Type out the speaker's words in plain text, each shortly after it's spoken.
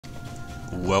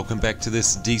Welcome back to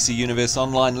this DC Universe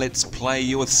Online Let's Play.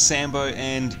 You're with Sambo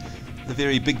and the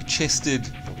very big-chested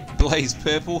Blaze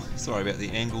Purple. Sorry about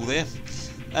the angle there.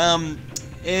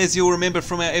 As you'll remember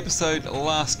from our episode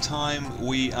last time,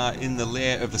 we are in the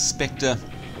lair of the Spectre,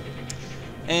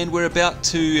 and we're about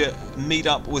to meet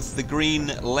up with the Green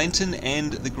Lantern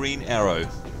and the Green Arrow.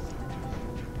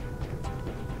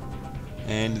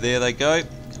 And there they go.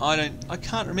 I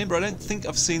can't remember. I don't think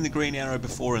I've seen the Green Arrow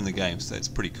before in the game, so that's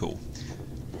pretty cool.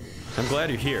 I'm glad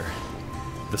you're here.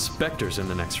 The Spectre's in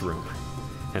the next room,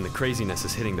 and the craziness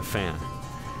is hitting the fan.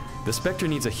 The Spectre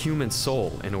needs a human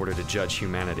soul in order to judge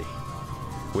humanity.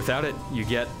 Without it, you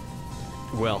get...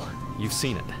 well, you've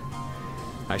seen it.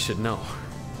 I should know.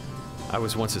 I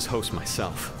was once his host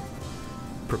myself.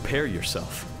 Prepare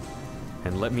yourself,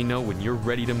 and let me know when you're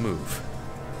ready to move.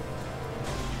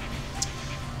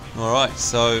 Alright,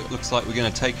 so looks like we're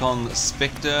going to take on the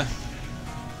Spectre.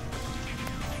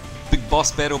 Big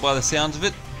boss battle by the sounds of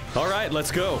it. Alright,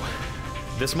 let's go.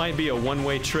 This might be a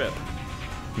one-way trip.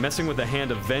 Messing with the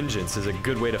hand of vengeance is a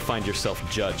good way to find yourself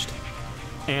judged.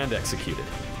 And executed.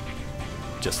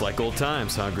 Just like old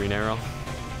times, huh, Green Arrow?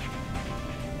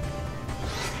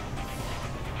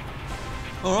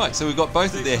 Alright, so we've got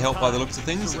both of their help by the looks of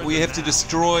things. We have to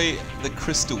destroy the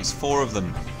crystals, 4 of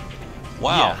them.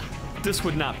 Wow. Yeah, this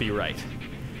would not be right.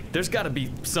 There's gotta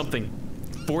be something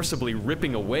forcibly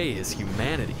ripping away his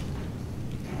humanity.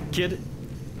 Kid,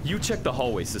 you check the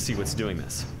hallways to see what's doing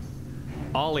this.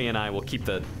 Ollie and I will keep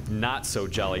the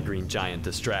not-so-jolly green giant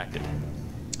distracted.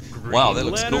 Wow, that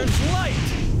looks cool. Light.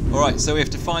 Alright, so we have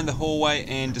to find the hallway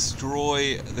and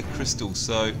destroy the crystals.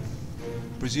 So,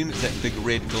 presume it's that big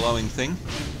red glowing thing.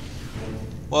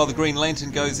 While the Green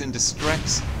Lantern goes and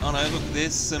distracts... oh no, look,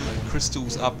 there's some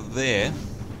crystals up there.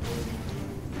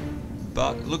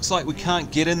 But looks like we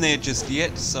can't get in there just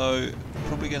yet, so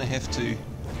probably going to have to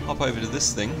hop over to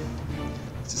this thing.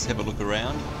 Let's just have a look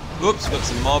around. Whoops, got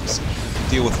some mobs.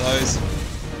 Deal with those.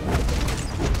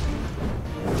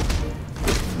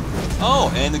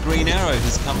 Oh, and the Green Arrow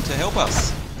has come to help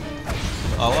us.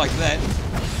 I like that.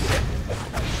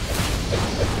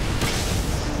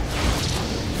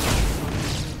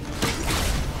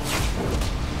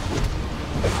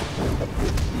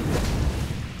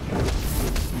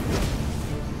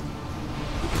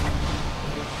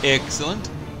 Excellent.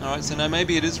 Alright, so now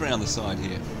maybe it is round the side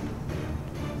here.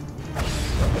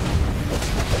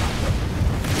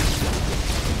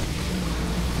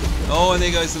 Oh, and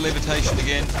there goes the levitation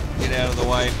again. Get out of the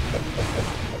way.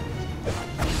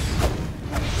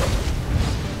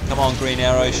 Come on, Green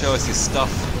Arrow, show us your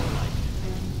stuff.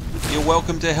 You're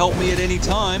welcome to help me at any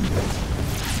time.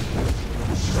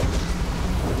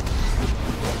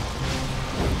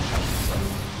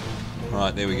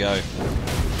 Right, there we go.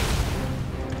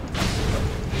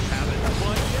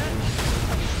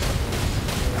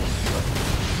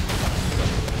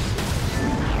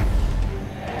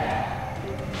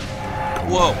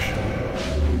 Whoa.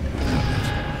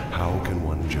 How can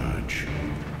one judge?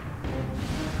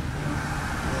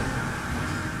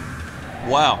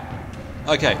 Wow.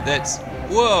 Okay, that's...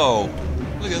 whoa!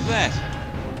 Look at that.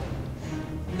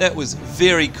 That was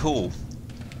very cool.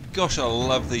 Gosh, I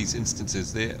love these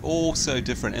instances. They're all so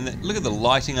different. And look at the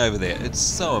lighting over there. It's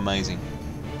so amazing.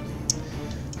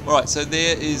 Alright, so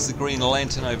there is the Green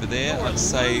Lantern over there. Let's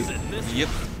say... yep,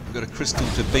 we've got a crystal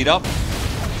to beat up.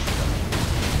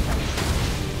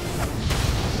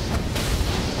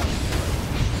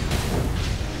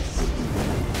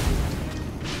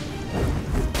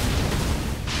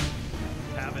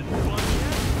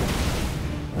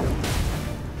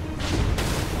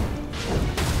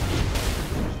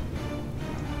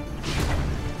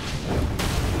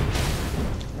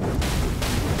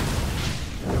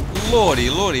 Lordy,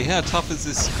 lordy, how tough is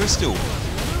this crystal?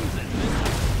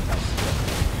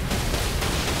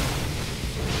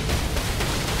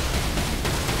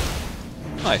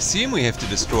 I assume we have to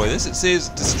destroy this. It says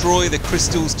destroy the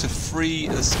crystals to free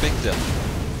the Spectre.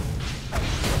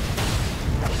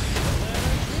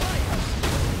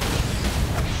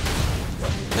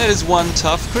 That is one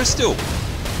tough crystal.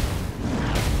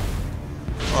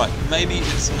 Alright, maybe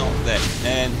it's not that.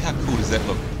 And how cool does that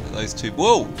look? Those two.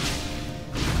 Whoa!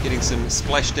 Getting some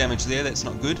splash damage there, that's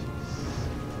not good.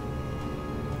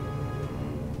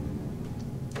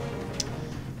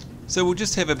 So we'll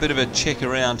just have a bit of a check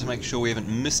around to make sure we haven't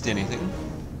missed anything.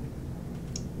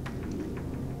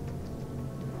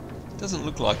 Doesn't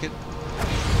look like it.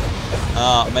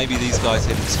 Ah, maybe these guys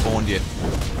haven't spawned yet.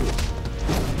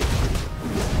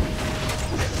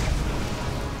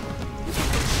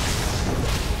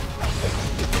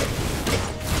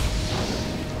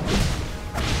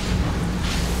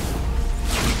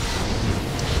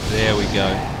 There we go.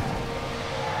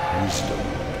 Wisdom.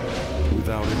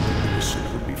 Without it, the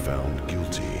innocent would be found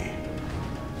guilty.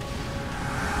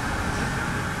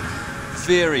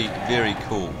 Very, very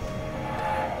cool.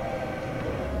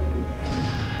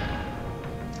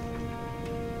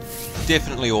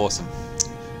 Definitely awesome.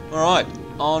 Alright,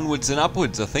 onwards and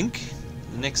upwards, I think.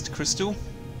 The next crystal.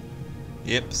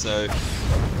 Yep, so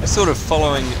we're sort of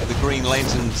following the Green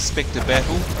Lantern Spectre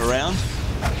battle around.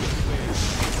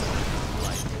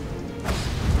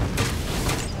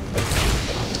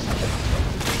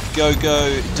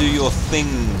 Go, do your thing,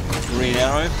 Green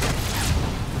Arrow.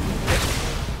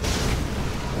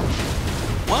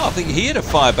 Wow, I think he had a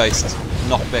fire-based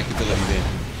knockback ability there.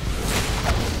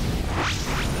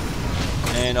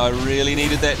 And I really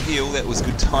needed that heal, that was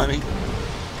good timing.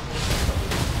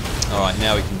 Alright,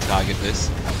 now we can target this.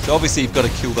 So obviously you've got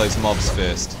to kill those mobs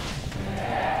first.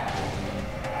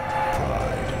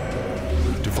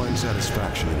 Pride. To find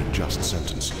satisfaction in a just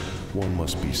sentence, one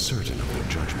must be certain of their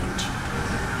judgment.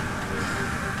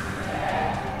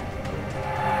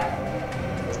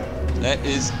 That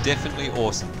is definitely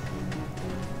awesome.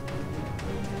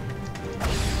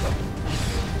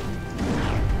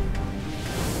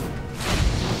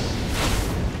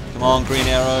 Come on, Green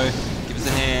Arrow, give us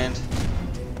a hand.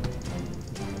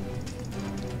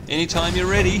 Anytime you're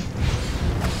ready.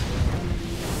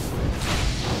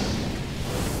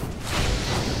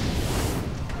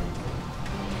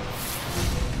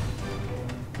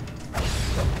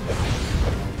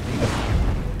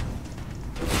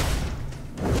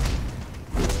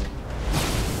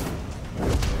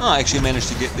 Oh, I actually managed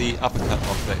to get the uppercut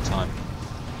off that time.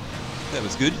 That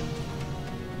was good.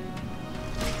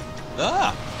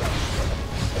 Ah!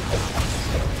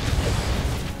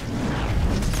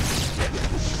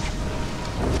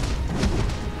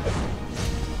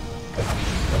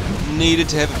 Needed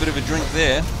to have a bit of a drink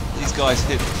there. These guys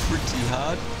hit pretty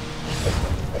hard.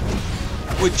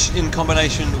 Which, in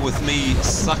combination with me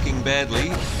sucking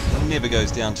badly, never goes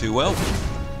down too well.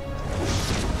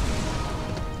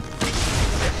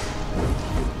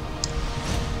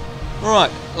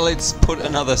 Alright, let's put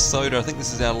another soda. I think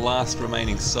this is our last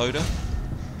remaining soda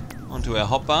onto our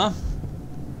hotbar.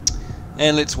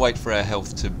 And let's wait for our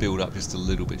health to build up just a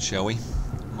little bit, shall we?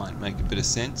 Might make a bit of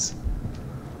sense.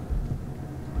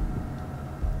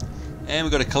 And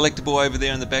we've got a collectible over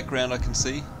there in the background I can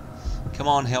see. Come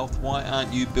on, health, why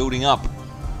aren't you building up?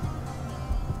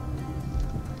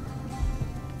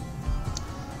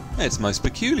 That's most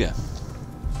peculiar.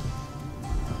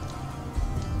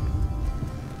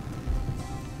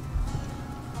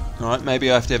 Alright, maybe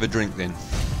I have to have a drink then.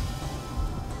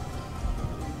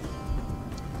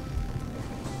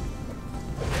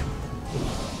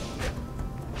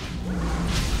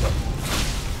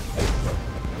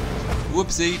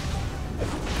 Whoopsie.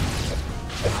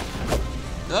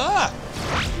 Ah!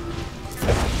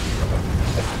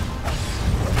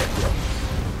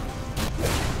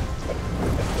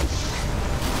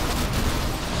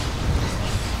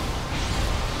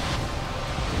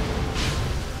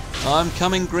 I'm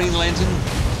coming, Green Lantern.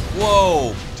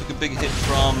 Whoa! Took a big hit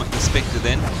from the Spectre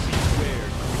then.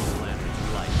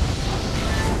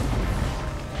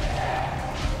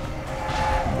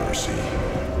 Mercy.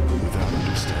 Without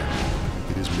understanding,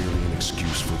 it is merely an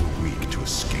excuse for the weak to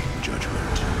escape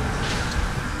judgment.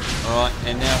 Alright,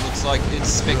 and now it looks like it's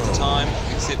Spectre time,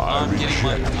 except I'm getting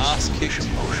my ass kicked.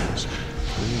 Emotions.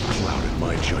 They clouded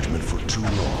my judgment for too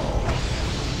long.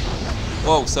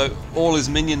 Whoa, so all his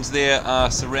minions there are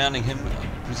surrounding him,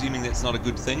 presuming that's not a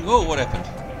good thing. Oh, what happened?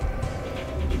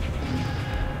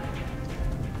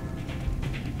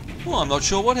 Well, I'm not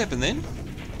sure what happened then.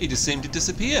 He just seemed to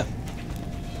disappear.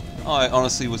 I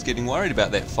honestly was getting worried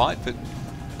about that fight, but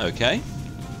okay.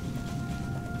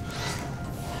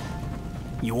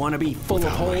 You want to be full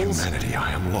Without of my holes? humanity,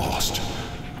 I am lost.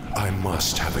 I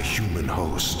must have a human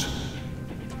host.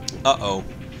 Uh-oh.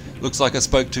 Looks like I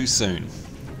spoke too soon.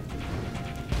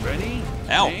 Ready?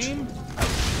 Out. Aim.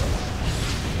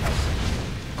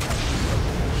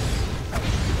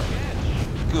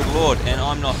 Good lord, and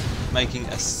I'm not making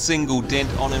a single dent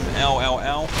on him. Ow, ow,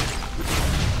 ow.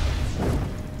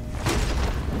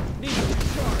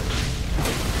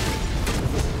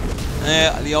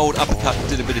 Yeah, the old uppercut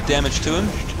did a bit of damage to him.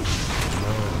 None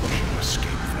shall escape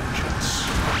vengeance.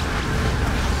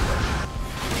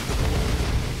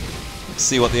 Let's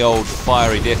see what the old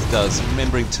fiery death does.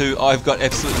 Remembering too, I've got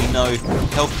absolutely no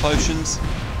health potions.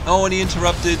 Oh, and he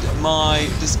interrupted my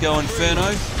Disco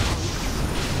Inferno.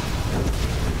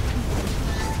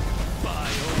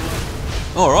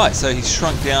 Alright, so he's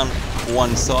shrunk down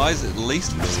one size at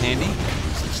least, which is handy.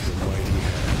 Is this the mighty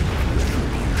hand of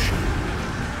retribution?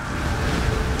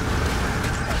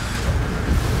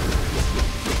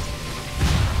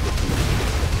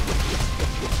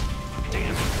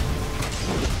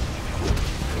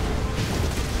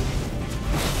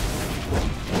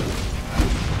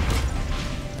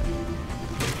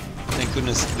 thank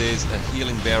goodness there's a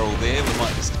healing barrel there. We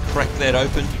might just crack that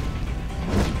open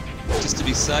just to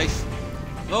be safe.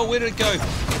 Oh, where did it go?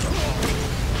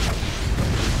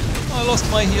 Oh, I lost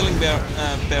my healing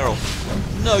barrel.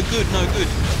 No good, no good.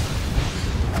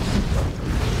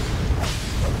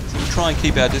 So we'll try and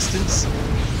keep our distance.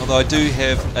 Although I do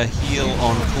have a heal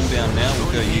on cooldown now,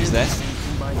 we'll go use that.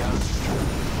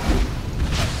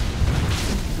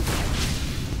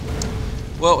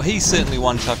 Well, he's certainly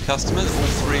one tough customer. All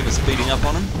three of us beating up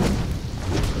on him.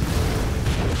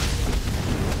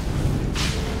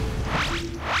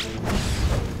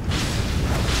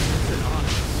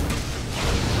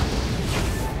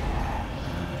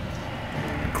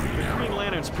 Green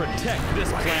Lanterns protect this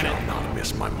planet. I shall not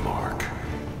miss my mark.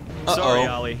 Sorry,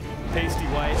 Ollie. Pasty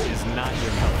white is not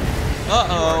your color.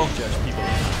 Uh-oh. Judge people.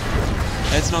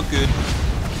 That's not good.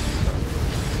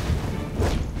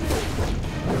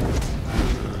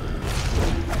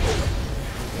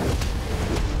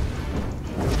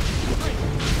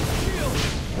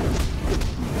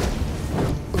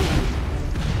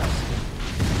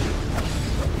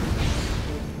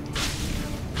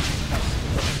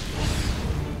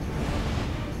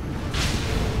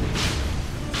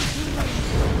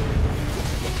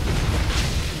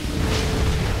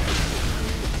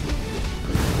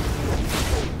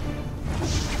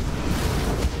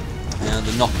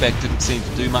 The knockback didn't seem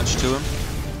to do much to him.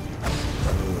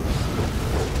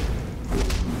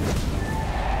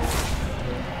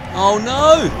 Oh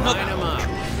no!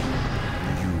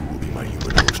 You will be my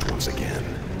human host once again.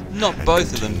 Not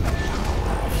both of them.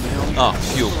 Oh,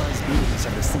 fuel.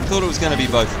 Thought it was going to be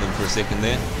both of them for a second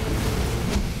there.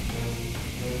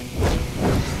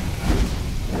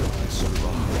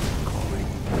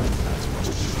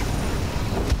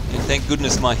 And thank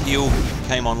goodness my heal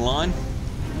came online.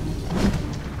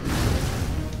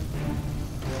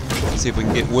 See if we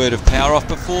can get word of power off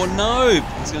before. No!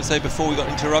 I was going to say before we got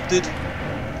interrupted.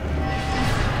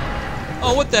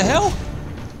 Oh, what the hell?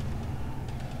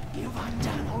 You've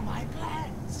undone all my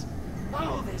plans.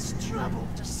 All this trouble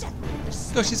to separate the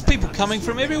Gosh, there's people coming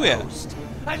from everywhere. Ghost,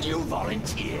 and you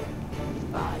volunteer.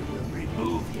 I will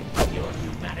remove him from your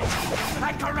humanity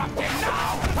and corrupt him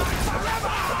now and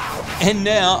forever. And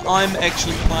now I'm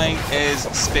actually playing as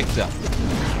Spectre.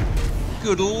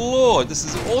 Good lord, this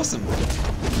is awesome.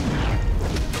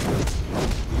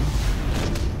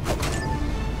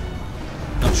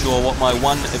 Not sure what my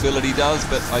one ability does,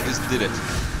 but I just did it.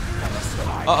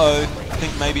 Uh-oh, I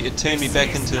think maybe it turned me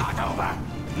back into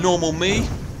normal me,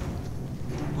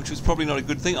 which was probably not a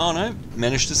good thing. Oh no,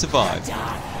 managed to survive.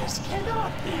 Darkness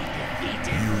cannot be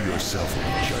defeated. You yourself will be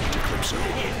judged, Eclipso.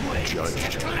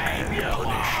 Judged and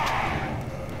punished.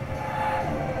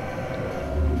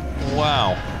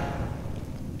 Wow.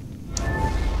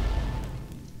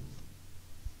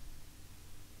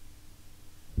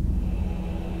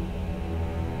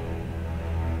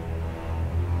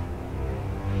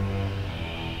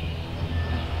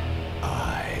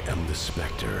 I am the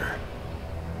Spectre,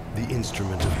 the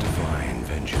instrument of divine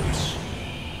vengeance.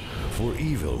 For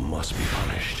evil must be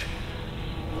punished.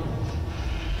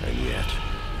 And yet,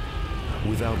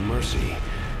 without mercy,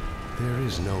 there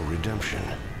is no redemption.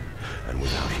 And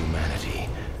without humanity,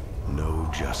 no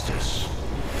justice.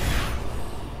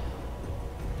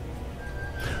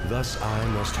 Thus I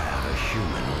must have a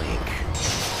human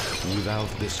link. Without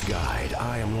this guide,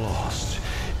 I am lost,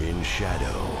 in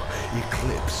shadow,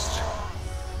 eclipsed.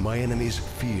 My enemies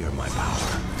fear my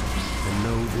power, and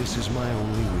know this is my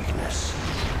only weakness.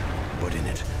 But in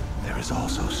it, there is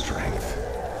also strength.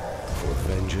 For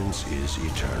vengeance is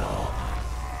eternal,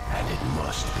 and it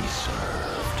must be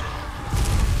served.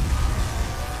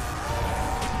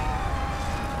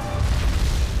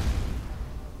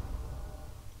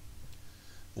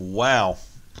 Wow.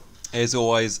 As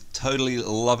always, totally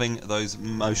loving those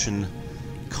motion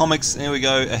comics. There we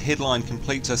go, a headline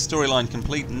complete, so storyline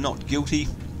complete, not guilty.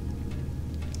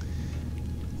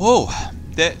 Oh,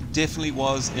 that definitely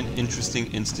was an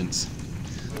interesting instance.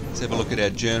 Let's have a look at our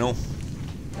journal.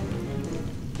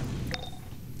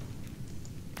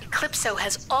 Eclipso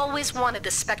has always wanted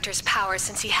the Spectre's power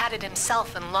since he had it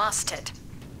himself and lost it.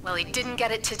 Well, he didn't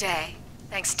get it today,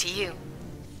 thanks to you.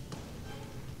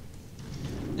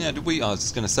 Now, I was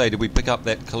just going to say, did we pick up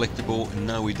that collectible?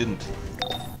 No, we didn't.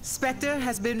 Spectre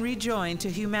has been rejoined to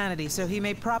humanity so he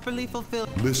may properly fulfill...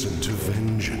 Listen to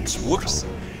vengeance, Whoops.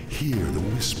 mortal. Hear the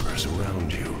whispers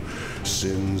around you.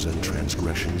 Sins and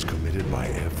transgressions committed by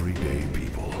everyday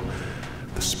people.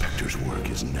 The Spectre's work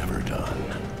is never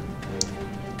done.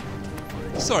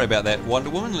 Sorry about that, Wonder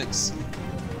Woman. Let's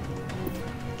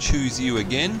choose you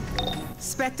again.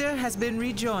 Spectre has been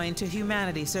rejoined to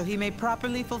humanity so he may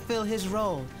properly fulfill his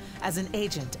role as an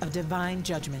agent of divine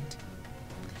judgment.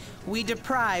 We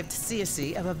deprived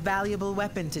Circe of a valuable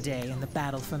weapon today in the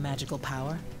battle for magical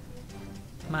power.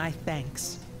 My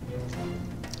thanks.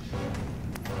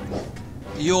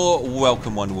 You're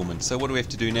welcome, Wonder Woman. So what do we have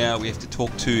to do now? We have to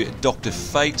talk to Dr.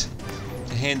 Fate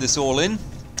to hand this all in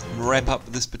and wrap up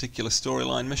this particular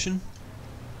storyline mission.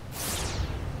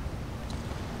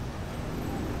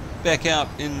 Back out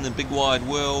in the big wide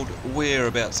world,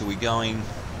 whereabouts are we going?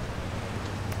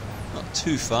 Not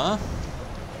too far.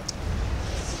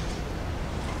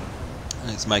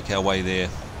 Let's make our way there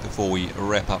before we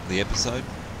wrap up the episode.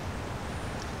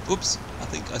 Oops, I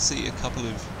think I see a couple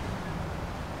of...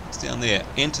 It's down there.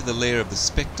 Enter the lair of the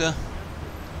Spectre.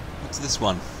 What's this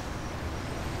one?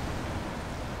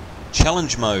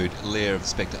 Challenge mode, lair of the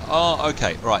Spectre. Oh,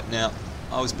 okay, right, now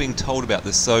I was being told about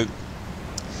this, so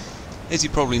as you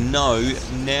probably know,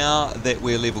 now that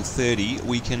we're level 30,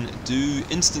 we can do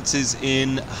instances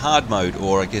in hard mode,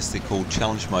 or I guess they're called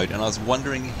challenge mode, and I was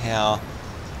wondering how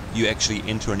you actually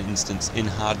enter an instance in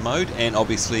hard mode, and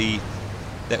obviously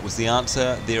that was the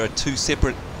answer. There are two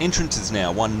separate entrances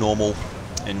now, one normal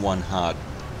and one hard.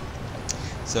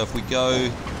 So if we go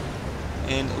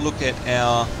and look at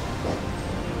our...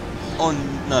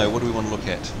 what do we want to look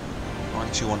at? I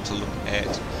actually want to look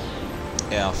at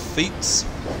our feats,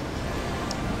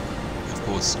 of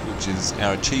course, which is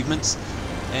our achievements,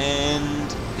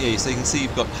 and yeah, so you can see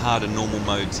you've got hard and normal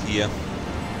modes here.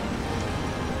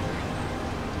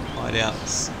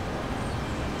 Hideouts.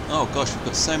 Oh gosh, we've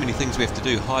got so many things we have to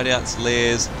do. Hideouts,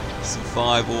 lairs,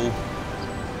 survival.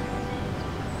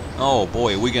 Oh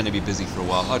boy, we're going to be busy for a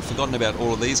while. I'd forgotten about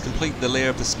all of these. Complete the Lair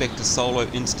of the Spectre solo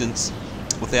instance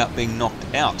without being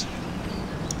knocked out,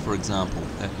 for example.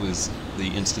 That was the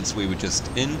instance we were just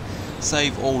in.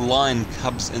 Save all lion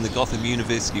cubs in the Gotham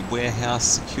University warehouse.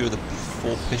 Secure the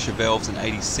 4 pressure valves in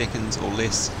 80 seconds or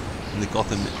less in the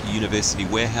Gotham University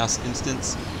warehouse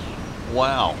instance.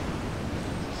 Wow.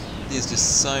 There's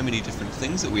just so many different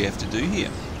things that we have to do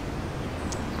here.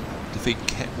 Defeat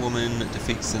Catwoman,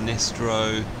 defeat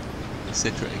Sinestro,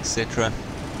 etc, etc.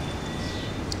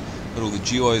 Got all the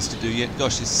duos to do yet.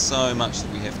 Gosh, there's so much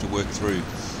that we have to work through.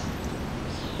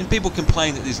 And people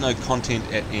complain that there's no content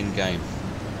at endgame.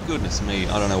 Goodness me,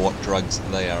 I don't know what drugs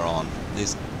they are on.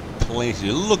 There's plenty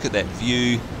to look at that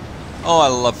view. Oh, I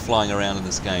love flying around in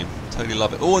this game. Totally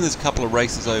love it. Oh, and there's a couple of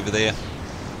races over there.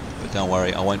 But don't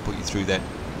worry, I won't put you through that.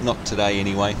 Not today,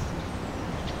 anyway.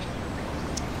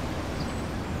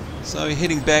 So,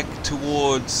 heading back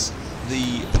towards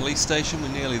the police station. We're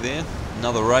nearly there.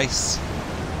 Another race.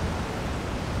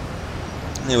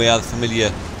 And there we are, the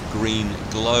familiar green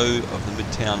glow of the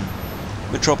Midtown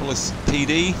Metropolis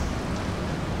PD.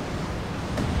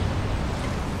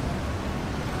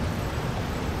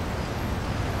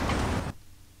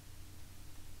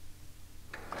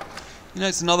 You know,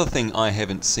 it's another thing I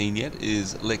haven't seen yet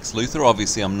is Lex Luthor.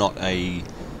 Obviously, I'm not a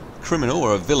criminal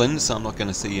or a villain, so I'm not going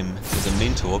to see him as a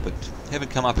mentor, but haven't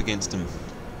come up against him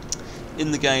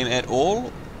in the game at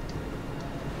all.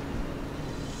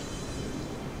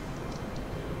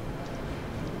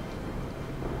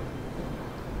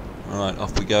 Alright,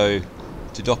 off we go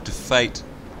to Dr. Fate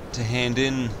to hand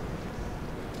in.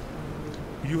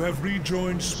 You have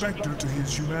rejoined Spectre to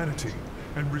his humanity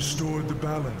and restored the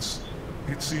balance.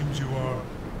 It seems you are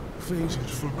fated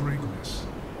for greatness.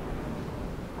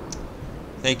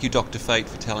 Thank you, Dr. Fate,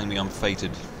 for telling me I'm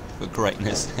fated for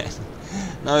greatness.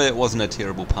 No, that wasn't a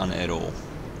terrible pun at all.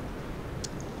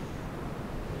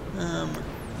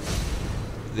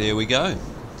 There we go.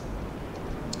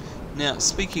 Now,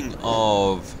 speaking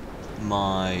of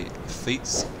my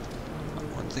feats,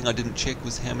 one thing I didn't check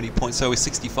was how many points. So we're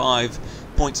 65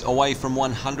 points away from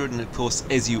 100, and of course,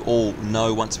 as you all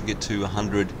know, once we get to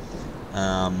 100,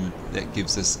 that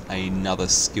gives us another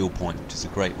skill point, which is a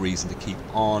great reason to keep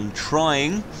on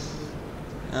trying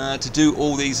to do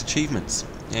all these achievements.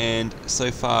 And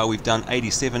so far we've done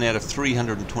 87 out of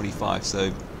 325,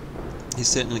 so there's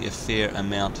certainly a fair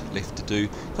amount left to do.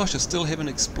 Gosh, I still haven't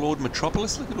explored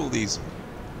Metropolis. Look at all these.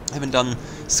 I haven't done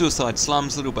Suicide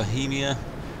Slums, Little Bohemia.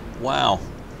 Wow.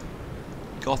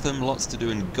 Gotham, lots to do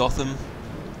in Gotham.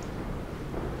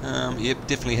 Yep,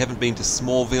 definitely haven't been to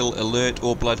Smallville, Alert,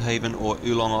 or Bloodhaven, or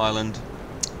Oolong Island,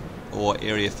 or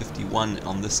Area 51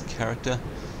 on this character.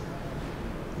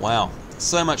 Wow,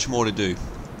 so much more to do.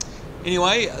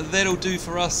 Anyway, that'll do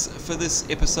for us for this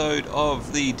episode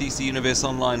of the DC Universe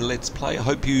Online Let's Play. I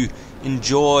hope you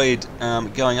enjoyed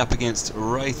going up against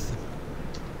Wraith.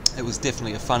 It was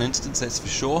definitely a fun instance, that's for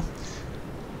sure.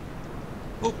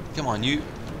 Oh, come on, you.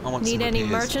 I want some Need any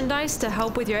repairs. merchandise to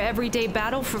help with your everyday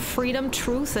battle for freedom,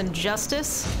 truth, and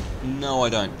justice? No, I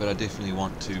don't, but I definitely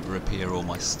want to repair all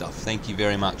my stuff. Thank you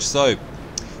very much. So,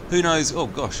 who knows? Oh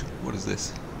gosh, what is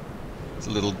this? It's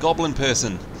a little goblin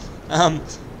person.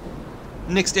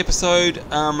 Next episode,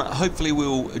 hopefully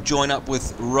we'll join up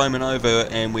with Romanova,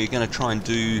 and we're going to try and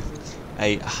do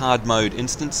a hard mode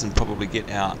instance and probably get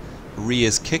our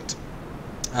rears kicked.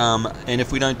 And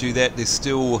if we don't do that, there's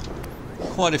still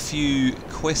quite a few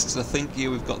quests, I think. Yeah,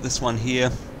 we've got this one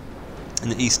here in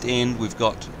the East End. We've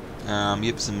got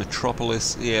yep, some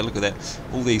Metropolis. Yeah, look at that.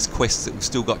 All these quests that we've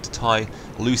still got to tie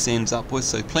loose ends up with.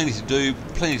 So plenty to do,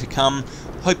 plenty to come.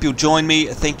 Hope you'll join me.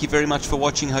 Thank you very much for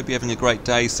watching. Hope you're having a great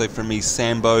day. So from me,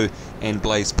 Sambo and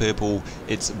Blaze Purple,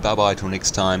 it's bye-bye till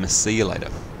next time. See you later.